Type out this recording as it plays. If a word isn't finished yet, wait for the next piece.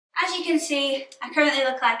As you can see, I currently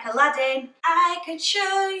look like Aladdin. I could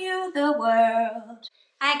show you the world.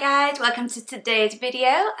 Hi guys, welcome to today's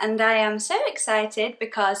video, and I am so excited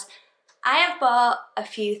because I have bought a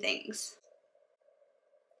few things.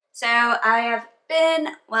 So I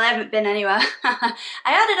haven't been anywhere. I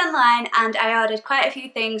ordered online and I ordered quite a few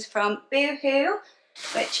things from Boohoo,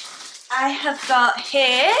 which I have got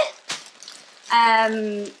here.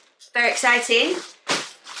 Very exciting.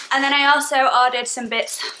 And then I also ordered some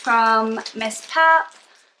bits from Miss Pap.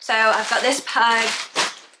 So I've got this bag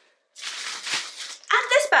and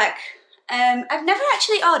this bag. I've never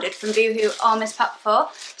actually ordered from Boohoo or Miss Pap before,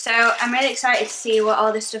 so I'm really excited to see what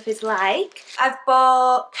all this stuff is like. I've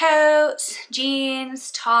bought coats,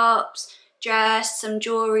 jeans, tops, dress, some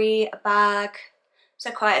jewellery, a bag,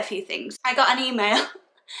 so quite a few things. I got an email.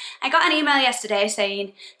 I got an email yesterday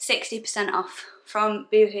saying 60% off from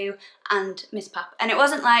Boohoo and Miss Pap, and it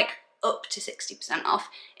wasn't like up to 60% off,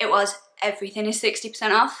 it was everything is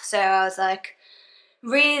 60% off, so I was like,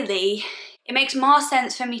 really? It makes more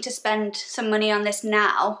sense for me to spend some money on this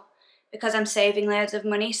now because I'm saving loads of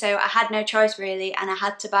money, so I had no choice really and I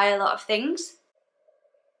had to buy a lot of things.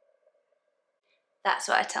 That's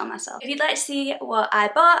what I tell myself. If you'd like to see what I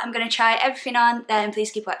bought, I'm going to try everything on, then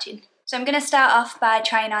please keep watching. So I'm going to start off by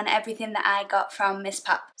trying on everything that I got from Miss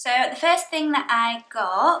Pap. So the first thing that I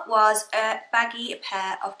got was a baggy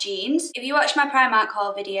pair of jeans. If you watch my Primark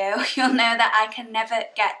haul video, you'll know that I can never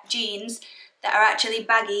get jeans that are actually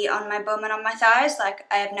baggy on my bum and on my thighs. Like,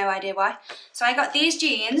 I have no idea why. So I got these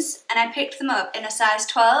jeans and I picked them up in a size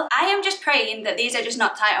 12. I am just praying that these are just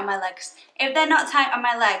not tight on my legs. If they're not tight on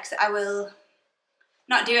my legs, I will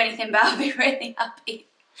not do anything, but I'll be really happy.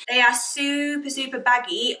 They are super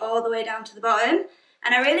baggy all the way down to the bottom,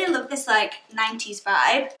 and I really love this like 90s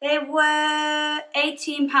vibe. They were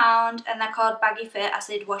 £18 and they're called Baggy Fit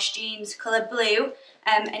Acid Wash Jeans, colour blue,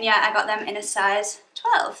 and yeah, I got them in a size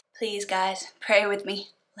 12. Please guys, pray with me.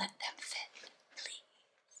 Let them fit, please.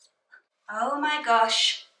 Oh my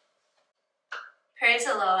gosh. Praise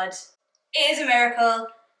the Lord. It is a miracle.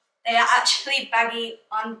 They are actually baggy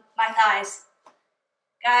on my thighs.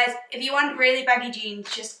 Guys, if you want really baggy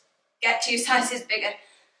jeans, just get 2 sizes bigger.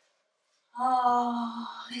 Oh,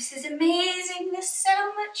 this is amazing. There's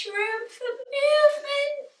so much room for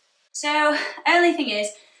movement. So, only thing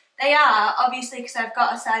is, they are, obviously because I've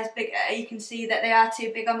got a size bigger, you can see that they are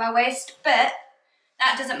too big on my waist, but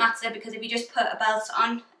that doesn't matter because if you just put a belt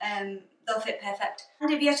on, they'll fit perfect.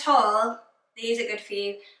 And if you're tall, these are good for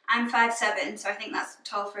you. I'm 5'7", so I think that's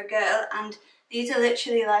tall for a girl, and these are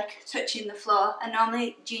literally like touching the floor, and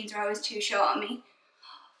normally jeans are always too short on me.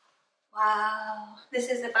 Wow, this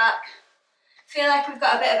is the back. I feel like we've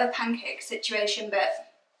got a bit of a pancake situation, but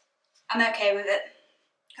I'm okay with it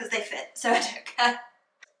because they fit, so I don't care.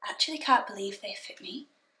 I actually can't believe they fit me.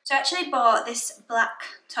 So I actually bought this black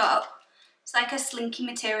top. It's like a slinky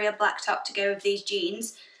material black top to go with these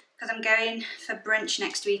jeans because I'm going for brunch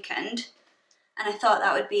next weekend, and I thought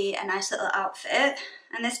that would be a nice little outfit.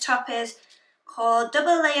 And this top is called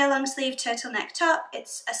Double Layer Long Sleeve Turtleneck Top.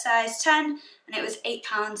 It's a size 10 and it was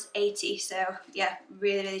 £8.80, so yeah,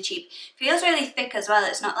 really cheap. Feels really thick as well.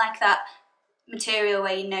 It's not like that material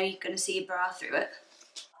where you know you're going to see a bra through it.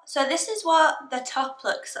 So this is what the top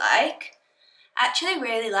looks like. I actually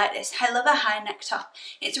really like this. I love a high neck top.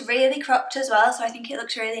 It's really cropped as well, so I think it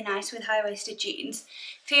looks really nice with high-waisted jeans.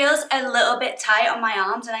 Feels a little bit tight on my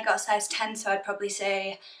arms, and I got a size 10, so I'd probably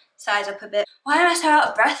say size up a bit. Why am I so out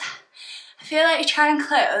of breath? I feel like trying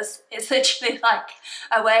clothes is literally like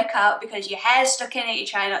a workout because your hair's stuck in it, you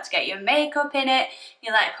try not to get your makeup in it,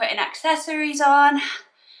 you like putting accessories on.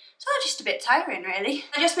 It's all just a bit tiring really.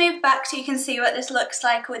 I just moved back so you can see what this looks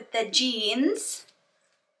like with the jeans.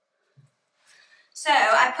 So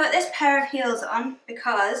I put this pair of heels on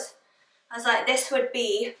because I was like, this would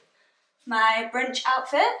be my brunch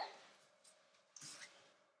outfit.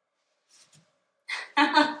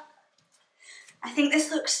 I think this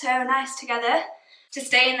looks so nice together. To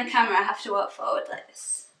stay in the camera, I have to walk forward like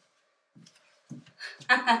this.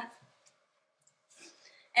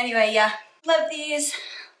 Anyway, yeah, love these,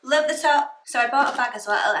 love the top. So I bought a bag as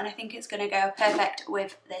well, and I think it's gonna go perfect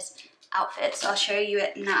with this outfit. So I'll show you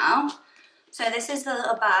it now. So this is the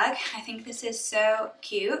little bag. I think this is so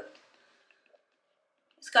cute.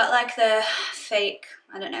 It's got like the fake,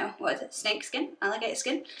 I don't know, what is it, snake skin, alligator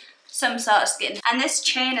skin? Some sort of skin. And this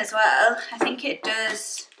chain as well, I think it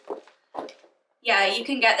does, yeah, you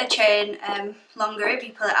can get the chain longer if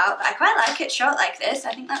you pull it out, but I quite like it short like this.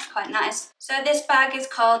 I think that's quite nice. So this bag is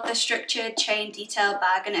called the Structured Chain Detail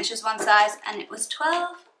Bag, and it's just one size, and it was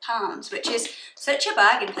 £12, which is such a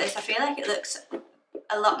bargain for this. I feel like it looks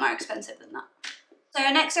a lot more expensive than that. So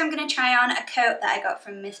next I'm going to try on a coat that I got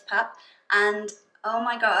from Miss Pap, and oh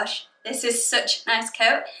my gosh, this is such a nice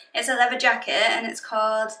coat. It's a leather jacket and it's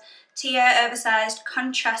called Tia Oversized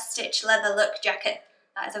Contrast Stitch Leather Look Jacket.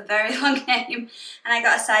 That is a very long name. And I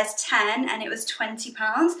got a size 10 and it was £20.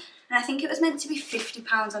 And I think it was meant to be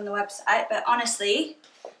 £50 on the website, but honestly,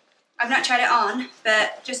 I've not tried it on,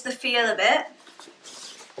 but just the feel of it.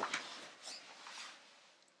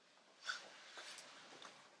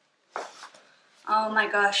 Oh my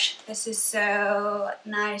gosh, this is so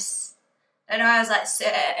nice. I know, I was like, so...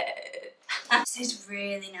 This is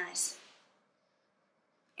really nice.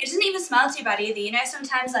 It doesn't even smell too bad either. You know,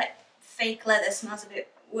 sometimes like fake leather smells a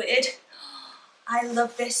bit weird. I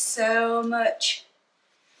love this so much.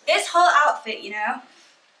 This whole outfit, you know,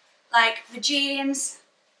 like the jeans,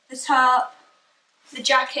 the top, the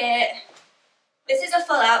jacket. This is a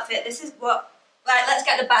full outfit. This is what, like, let's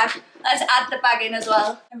get the bag. Let's add the bag in as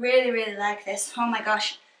well. I really, really like this. Oh my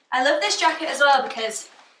gosh. I love this jacket as well because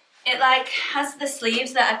it like has the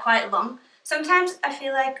sleeves that are quite long. Sometimes I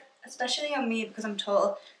feel like, especially on me because I'm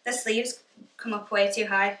tall, the sleeves come up way too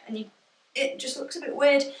high and it just looks a bit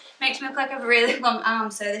weird. Makes me look like I have a really long arm,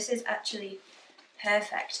 so this is actually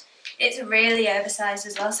perfect. It's really oversized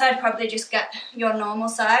as well, so I'd probably just get your normal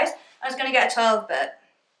size. I was going to get a 12, but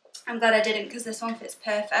I'm glad I didn't because this one fits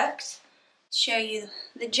perfect. Show you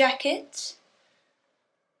the jacket.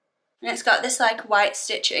 And it's got this like white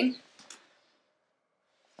stitching,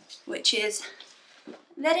 which is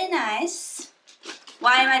very nice.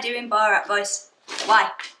 Why am I doing Borat voice?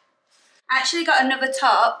 Why? I actually got another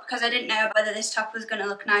top because I didn't know whether this top was going to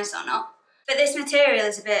look nice or not. But this material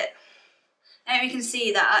is a bit, and you can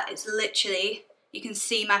see that it's literally, you can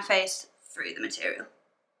see my face through the material.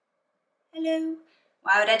 Hello.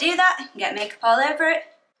 Why would I do that? Get makeup all over it.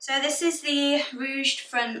 So this is the ruched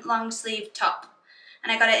front long sleeve top.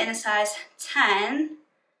 And I got it in a size 10.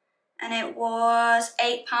 And it was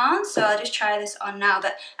 £8, so I'll just try this on now.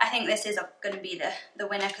 But I think this is going to be the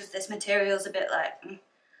winner because this material's a bit like... Do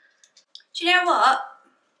you know what?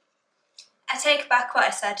 I take back what I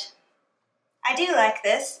said. I do like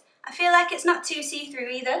this. I feel like it's not too see-through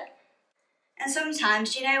either. And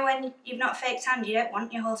sometimes, you know, when you've not faked tanned, you don't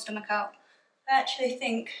want your whole stomach out. I actually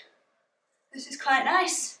think this is quite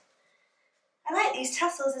nice. I like these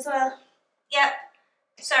tassels as well. Yep.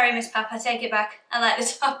 Sorry, Miss Pap, I take it back. I like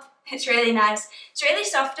the top. It's really nice. It's really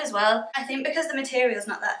soft as well. I think because the material's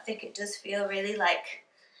not that thick, it does feel really like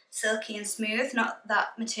silky and smooth. Not that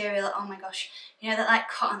material, oh my gosh. You know, that like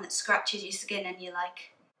cotton that scratches your skin and you're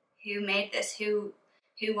like, who made this? Who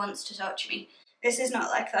wants to touch me? This is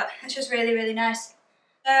not like that. It's just really, really nice.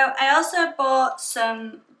 So I also bought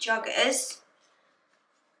some joggers.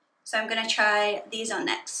 So I'm gonna try these on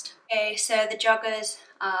next. Okay, so the joggers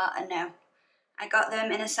are a no. I got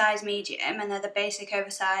them in a size medium and they're the basic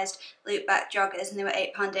oversized loop back joggers and they were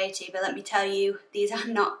 £8.80, but let me tell you, these are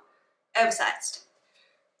not oversized.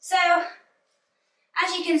 So,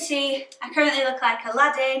 as you can see, I currently look like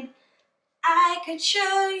Aladdin. I could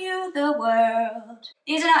show you the world.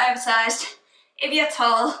 These are not oversized. If you're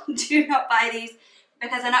tall, do not buy these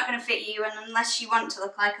because they're not going to fit you, and unless you want to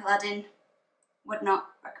look like Aladdin, would not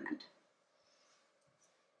recommend.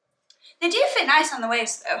 They do fit nice on the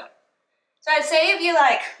waist though. So I'd say if you're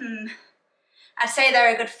like, I'd say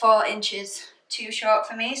they're a good 4 inches too short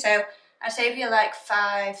for me. So I'd say if you're like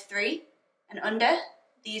 5'3" and under,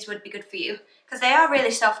 these would be good for you because they are really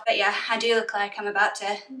soft. But yeah, I do look like I'm about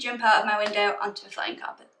to jump out of my window onto a flying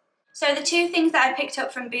carpet. So the 2 things that I picked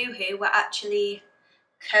up from Boohoo were actually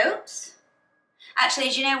coats. Actually,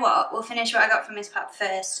 do you know what? We'll finish what I got from Miss Pap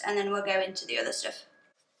first and then we'll go into the other stuff.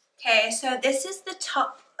 Okay, so this is the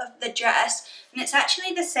top of the dress and it's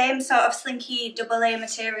actually the same sort of slinky double-A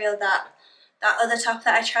material that other top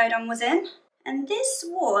that I tried on was in. And this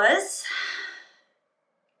was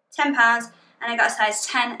 £10 and I got a size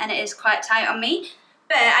 10 and it is quite tight on me.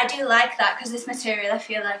 But I do like that because this material I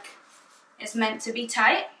feel like is meant to be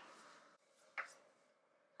tight.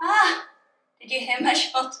 Ah, did you hear my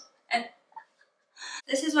shoulder?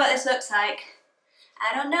 This is what this looks like.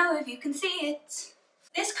 I don't know if you can see it.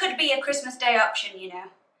 This could be a Christmas Day option, you know.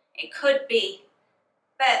 It could be.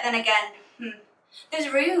 But then again,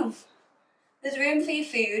 there's room. There's room for your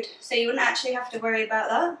food, so you wouldn't actually have to worry about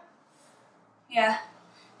that. Yeah,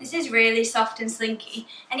 this is really soft and slinky.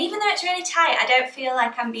 And even though it's really tight, I don't feel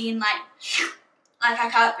like I'm being like I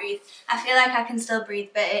can't breathe. I feel like I can still breathe,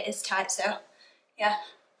 but it is tight, so yeah.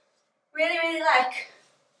 Really, really like.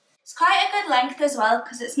 It's quite a good length as well,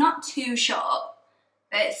 because it's not too short,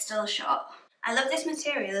 but it's still short. I love this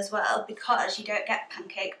material as well because you don't get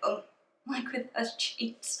pancake bum like with those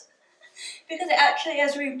jeans because it actually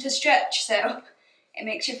has room to stretch, so It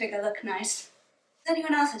makes your figure look nice. Does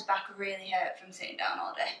anyone else's back really hurt from sitting down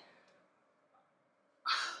all day?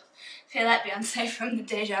 I feel like Beyonce from the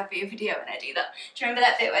Deja Vu video when I do that. Do you remember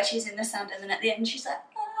that bit where she's in the sand and then at the end she's like,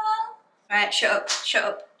 ah. Right, shut up, shut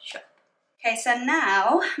up, shut up. Okay, so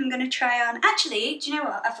now I'm going to try on, actually, do you know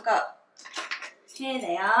what? I forgot. Here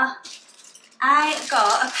they are. I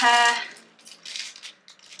got a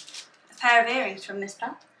pair of earrings from Miss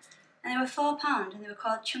Pap, and they were £4 and they were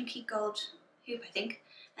called Chunky Gold Hoop, I think,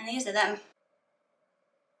 and these are them.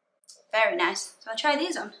 Very nice. So I'll try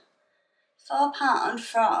these on. £4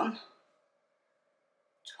 from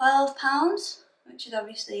 £12, which is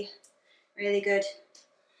obviously really good.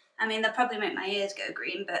 I mean, they'll probably make my ears go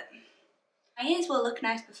green, but my ears will look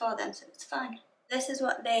nice before then, so it's fine. This is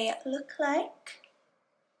what they look like.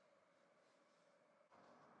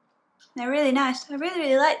 They're really nice. I really,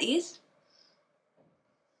 really like these.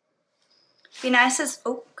 Be nice as,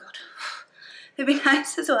 oh God. They'd be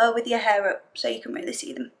nice as well with your hair up so you can really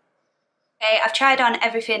see them. Okay, I've tried on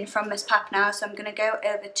everything from Miss Pap now, so I'm going to go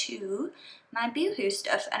over to my Boohoo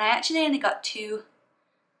stuff. And I actually only got two,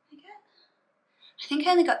 I think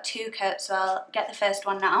I only got 2 coats, so I'll get the first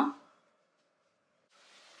one now.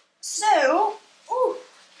 So, ooh,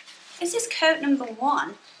 this is coat number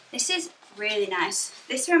 1. This is really nice.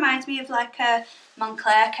 This reminds me of like a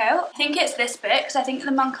Moncler coat. I think it's this bit because I think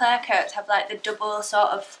the Moncler coats have like the double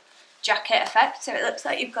sort of jacket effect, so it looks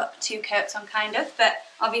like you've got 2 coats on kind of, but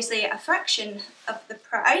obviously a fraction of the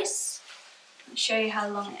price. I'll show you how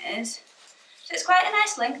long it is. So it's quite a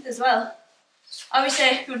nice length as well. Obviously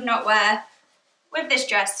I would not wear with this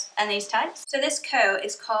dress and these tights. So this coat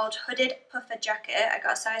is called Hooded Puffer Jacket. I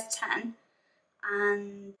got a size 10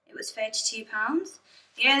 and it was £32.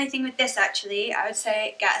 The only thing with this actually, I would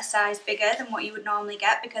say get a size bigger than what you would normally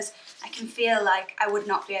get because I can feel like I would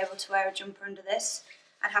not be able to wear a jumper under this.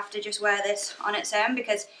 I'd have to just wear this on its own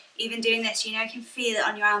because even doing this, you know, you can feel it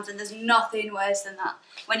on your arms and there's nothing worse than that.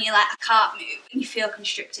 When you like, I can't move and you feel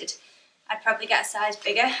constricted. I'd probably get a size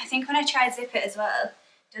bigger. I think when I tried zip it as well,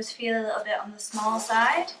 it does feel a little bit on the small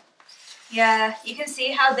side. Yeah, you can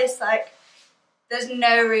see how this like, there's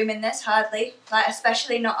no room in this hardly, like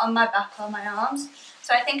especially not on my back or my arms.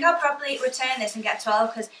 So I think I'll probably return this and get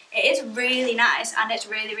 12 because it is really nice and it's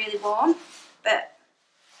really, really warm. But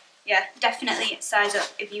yeah, definitely size up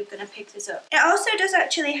if you're going to pick this up. It also does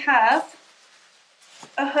actually have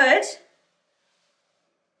a hood.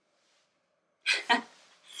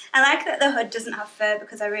 I like that the hood doesn't have fur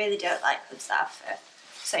because I really don't like hoods that have fur.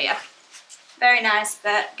 So yeah, very nice,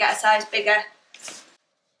 but get a size bigger.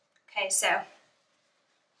 Okay, so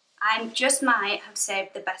I just might have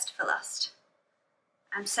saved the best for last.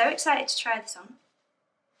 I'm so excited to try this on.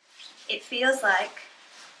 It feels like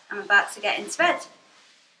I'm about to get into bed.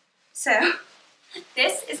 So,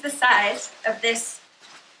 this is the size of this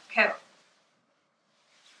coat.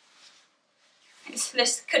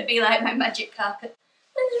 This could be like my magic carpet.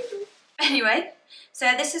 Anyway,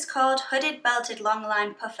 so this is called Hooded Belted Long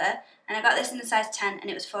Line Puffer, and I got this in the size 10 and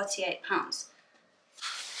it was £48.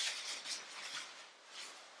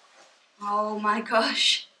 Oh my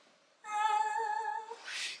gosh.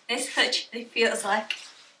 This literally feels like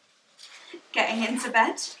getting into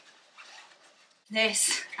bed.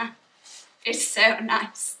 This is so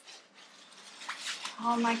nice.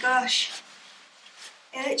 Oh my gosh.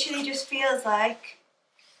 It literally just feels like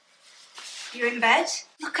you're in bed.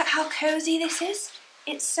 Look at how cozy this is.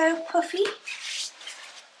 It's so puffy.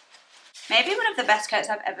 Maybe one of the best coats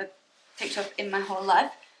I've ever picked up in my whole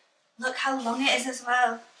life. Look how long it is as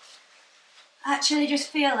well. I actually just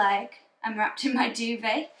feel like I'm wrapped in my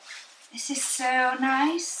duvet. This is so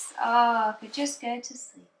nice. Oh, I could just go to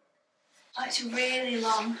sleep. Oh, it's really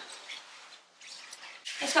long.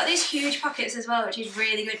 It's got these huge pockets as well, which is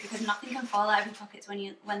really good because nothing can fall out of your pockets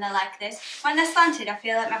when they're like this. When they're slanted, I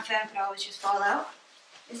feel like my phone could always just fall out.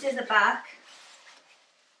 This is the back.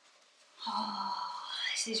 Oh,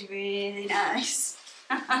 this is really nice.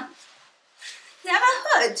 Does it have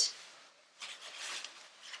a hood?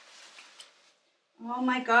 Oh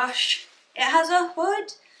my gosh. It has a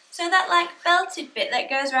hood. So that like belted bit that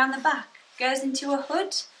goes around the back goes into a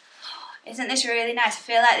hood. Isn't this really nice? I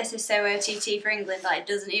feel like this is so OTT for England, like it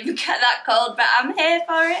doesn't even get that cold, but I'm here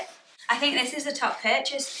for it. I think this is a top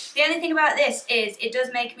purchase. The only thing about this is it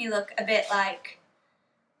does make me look a bit like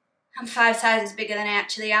I'm 5 sizes bigger than I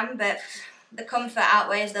actually am, but the comfort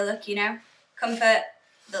outweighs the look, you know? Comfort,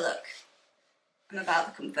 the look. I'm about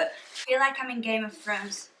the comfort. I feel like I'm in Game of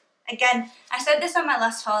Thrones. Again, I said this on my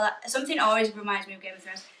last haul, something always reminds me of Game of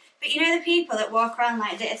Thrones. But you know the people that walk around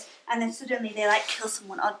like this and then suddenly they like kill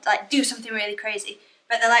someone or like do something really crazy,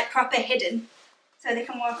 but they're like proper hidden. so they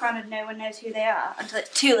can walk around and no one knows who they are until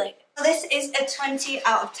it's too late. So this is a 20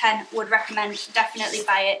 out of 10, would recommend, definitely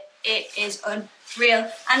buy it. It is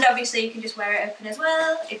unreal, and obviously you can just wear it open as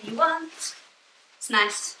well if you want. It's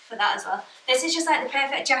nice for that as well. This is just like the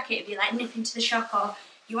perfect jacket if you like nip into the shop or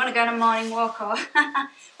you want to go on a morning walk, or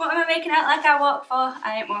what am I making out like I walk for?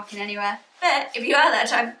 I ain't walking anywhere. But if you are that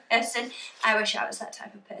type of person, I wish I was that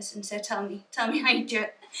type of person, so tell me how you do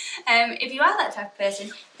it. If you are that type of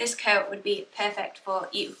person, this coat would be perfect for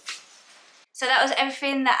you. So that was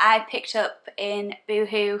everything that I picked up in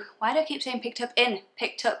Boohoo. Why do I keep saying picked up in?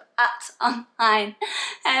 Picked up at online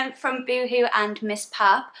from Boohoo and Miss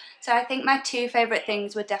Pap. So I think my two favourite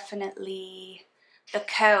things were definitely the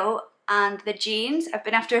coat and the jeans. I've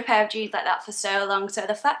been after a pair of jeans like that for so long, so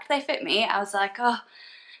the fact they fit me, I was like, oh,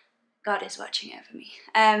 God is watching over me.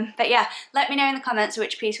 But yeah, let me know in the comments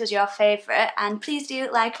which piece was your favourite, and please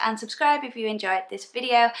do like and subscribe if you enjoyed this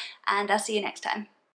video, and I'll see you next time.